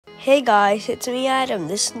Hey guys, it's me Adam.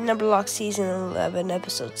 This is Numberblocks Season 11,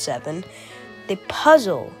 Episode 7. The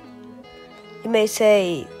puzzle. You may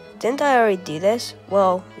say, didn't I already do this?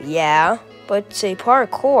 Well, yeah, but it's a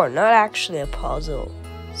parkour, not actually a puzzle.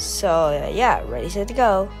 So, yeah, ready, set, to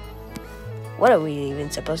go. What are we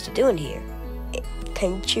even supposed to do in here?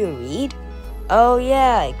 Can't you read? Oh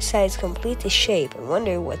yeah, it says complete the shape. I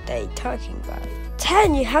wonder what they're talking about.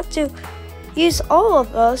 10, you have to use all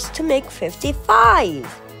of us to make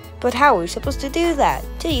 55. But how are we supposed to do that?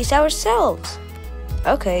 To use ourselves.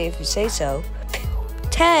 Okay, if you say so.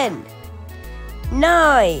 10.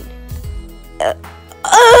 9. That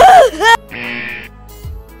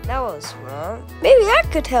was wrong. Maybe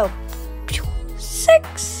that could help.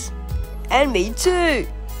 6. And me too.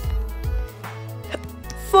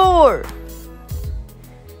 4.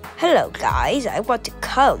 Hello guys, I want to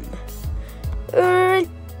come.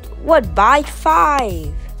 What by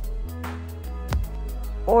 5?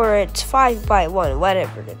 Or it's 5 by 1,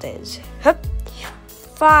 whatever it is.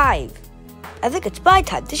 5. I think it's my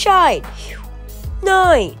time to shine.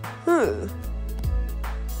 9.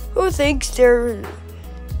 Who thinks they're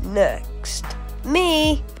next?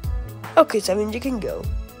 Me. Okay, 7, you can go.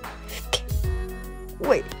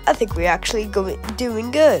 Wait, I think we're actually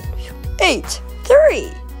doing good. 8,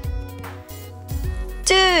 3,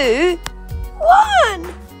 2,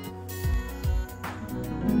 1.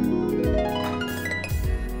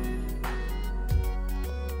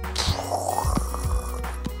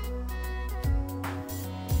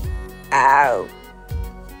 Ow.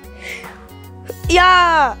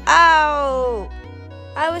 Yeah, ow.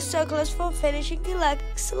 I was so close for finishing the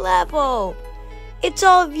next level. It's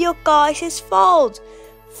all of you guys' fault.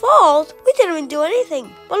 Fault? We didn't even do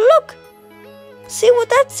anything. But look. See what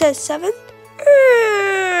that says, 7?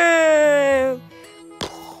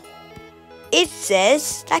 It says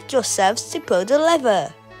stack yourselves to pull the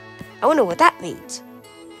lever. I wonder what that means.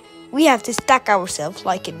 We have to stack ourselves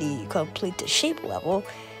like in the complete the shape level.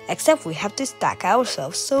 Except we have to stack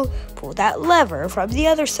ourselves to pull that lever from the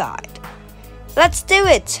other side. Let's do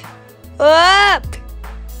it! Up!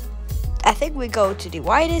 I think we go to the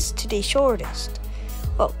widest to the shortest.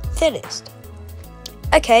 Well, thinnest.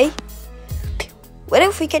 Okay. What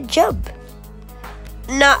if we can jump?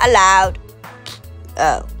 Not allowed.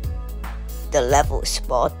 Oh. The level is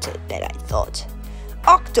smarter than I thought.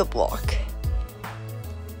 Octoblock.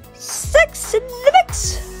 6 in the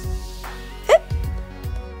mix.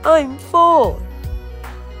 I'm 4.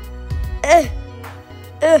 I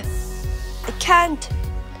can't.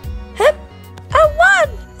 I won!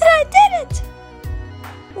 And I did it!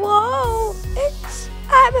 Whoa!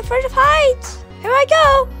 I'm afraid of heights. Here I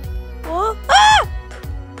go. Whoa! Ah!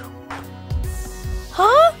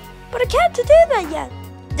 Huh? But I can't do that yet.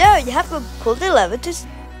 No, you have to pull the lever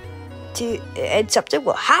and something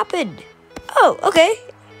will happen. Oh, okay.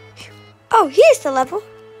 Oh, here's the level.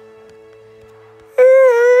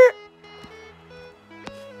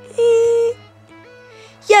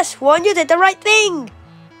 Yes, Juan, you did the right thing.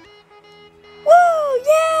 Woo,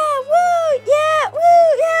 yeah, woo, yeah,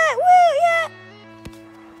 woo, yeah, woo,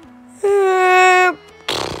 yeah.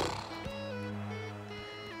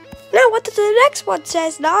 Now, what does the next one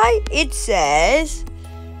says now? It says,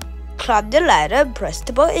 climb the ladder and press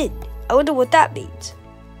the button. I wonder what that means.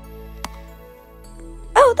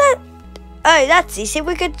 Oh, that's easy.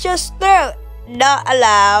 We could just throw it. Not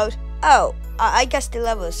allowed. Oh, I guess the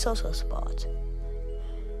level is so spot.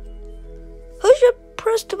 Who should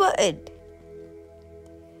press the button?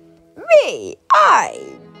 Me.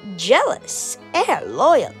 I'm jealous and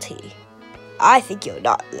loyalty. I think you're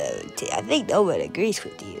not loyalty. I think no one agrees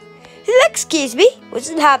with you. Excuse me. We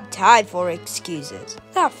doesn't have time for excuses.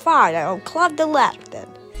 Not fine. I'll climb the ladder then.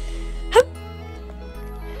 Hup.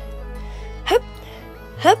 Hup.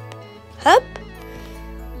 Hup. Hup.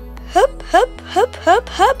 Hup, hup, hup, hup,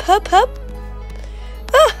 hup, hup, hup.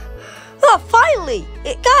 Oh, finally!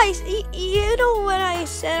 Guys, you know when I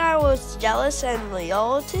said I was jealous and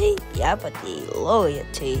loyalty? Yeah, but the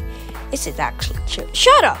loyalty isn't actually true.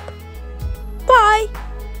 Shut up! Bye!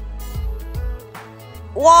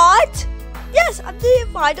 What? Yes, I'm the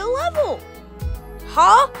final level!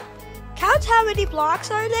 Huh? Count how many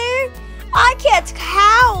blocks are there? I can't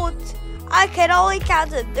count! I can only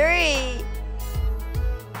count to 3.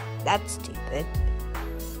 That's stupid.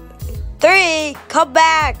 3, come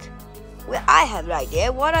back. Well, I have an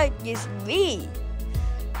idea. Why not use me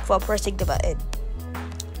for pressing the button?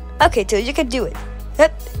 Okay, 2, you can do it.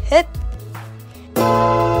 Hip, hip.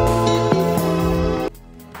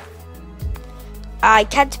 I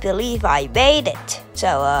can't believe I made it.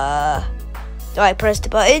 So, do I press the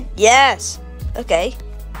button? Yes. Okay.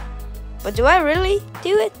 But do I really?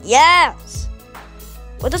 do it? Yes!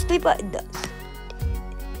 What does the button does?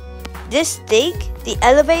 This thing, the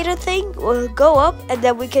elevator thing, will go up and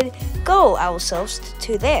then we can go ourselves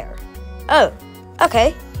to there. Oh,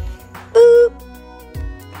 okay. Boop.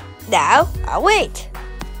 Now, I'll wait.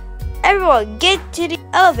 Everyone get to the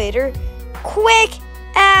elevator quick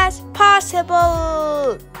as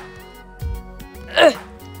possible.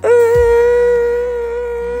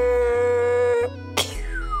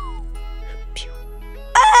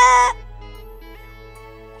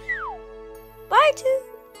 Bye, two.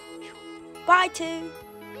 Bye, two.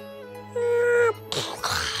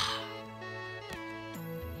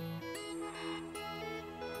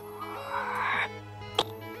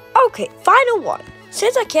 Okay, final one.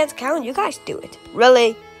 Since I can't count, you guys do it.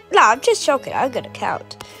 Really? No, I'm just joking. I'm gonna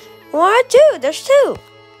count. 1, 2. There's 2.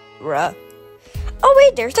 Ruh. Oh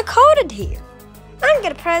wait, there's a code in here. I'm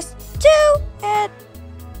gonna press 2 and...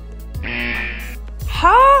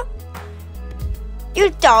 Huh? You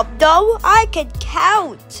dumb. I can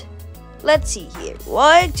count. Let's see here.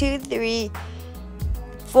 1, 2, 3,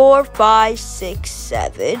 4, 5, 6,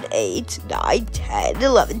 7, 8, 9, 10,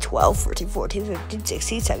 11, 12, 13, 14, 15,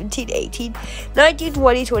 16, 17, 18, 19,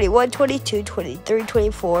 20, 21, 22, 23,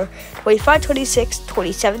 24, 25, 26,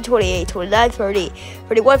 27, 28, 29, 30,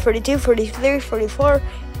 31, 32, 33, 34,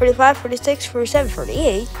 35, 36, 37,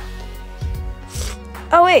 38.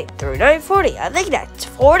 Oh wait, 39, 40. I think that's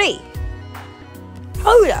 40.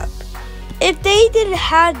 Hold up. If they didn't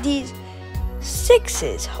have these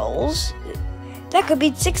 6's holes, that could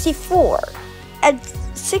be 64. And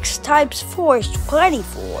 6 times 4 is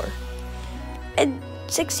 24. And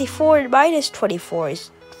 64 minus 24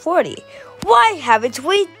 is 40. Why haven't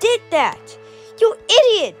we did that? You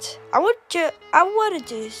idiot! I wanted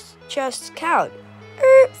to just count.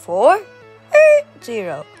 4,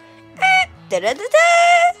 0. Da da da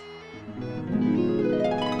da.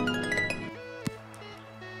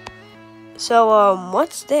 So,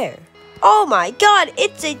 what's there? Oh my god,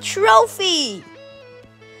 it's a trophy!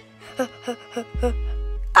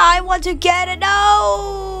 I want to get it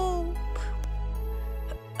now!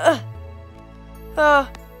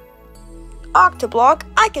 Octoblock,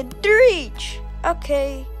 I can reach!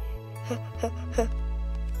 Okay.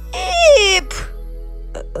 Eep!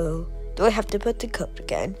 Uh-oh. Do I have to put the code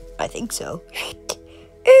again? I think so.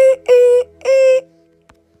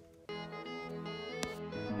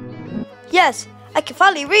 Yes, I can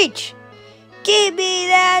finally reach. Give me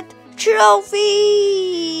that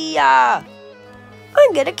trophy. I'm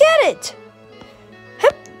gonna get it.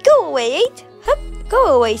 Hup, go away 8. Hup,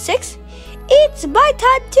 go away 6. It's my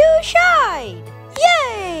time to shine.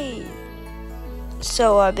 Yay!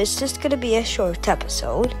 So, it's just gonna be a short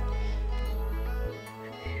episode.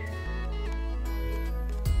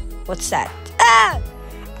 What's that? Ah!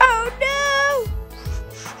 Oh no!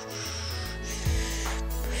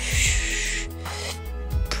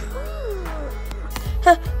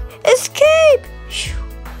 Escape!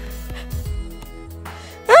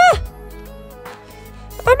 Ah!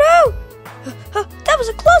 Oh no! That was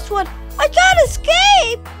a close one! I can't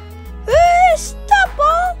escape! Stop,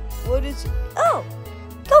 ball! What is it? Oh,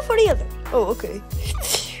 go for the other. Oh, okay.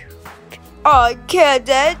 I can't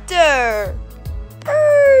enter!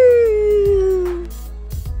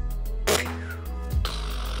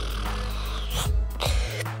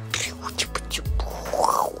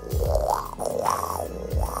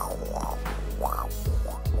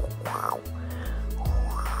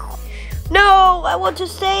 No, I want to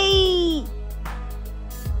stay.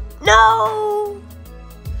 No.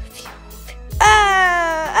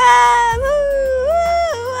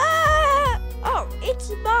 Oh,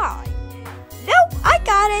 it's mine. No, I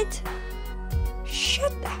got it.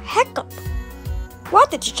 Shut the heck up. What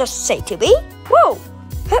did you just say to me? Whoa,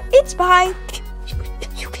 it's mine.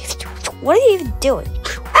 What are you even doing?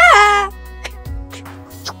 Ah!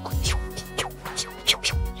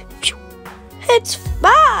 It's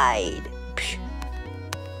mine.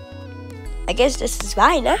 I guess this is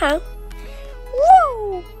mine now.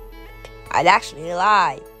 Woo! I'd actually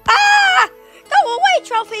lie. Ah! Go away,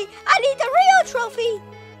 trophy! I need the real trophy!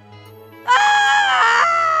 Ah!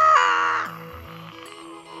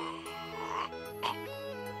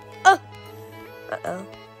 Uh-oh.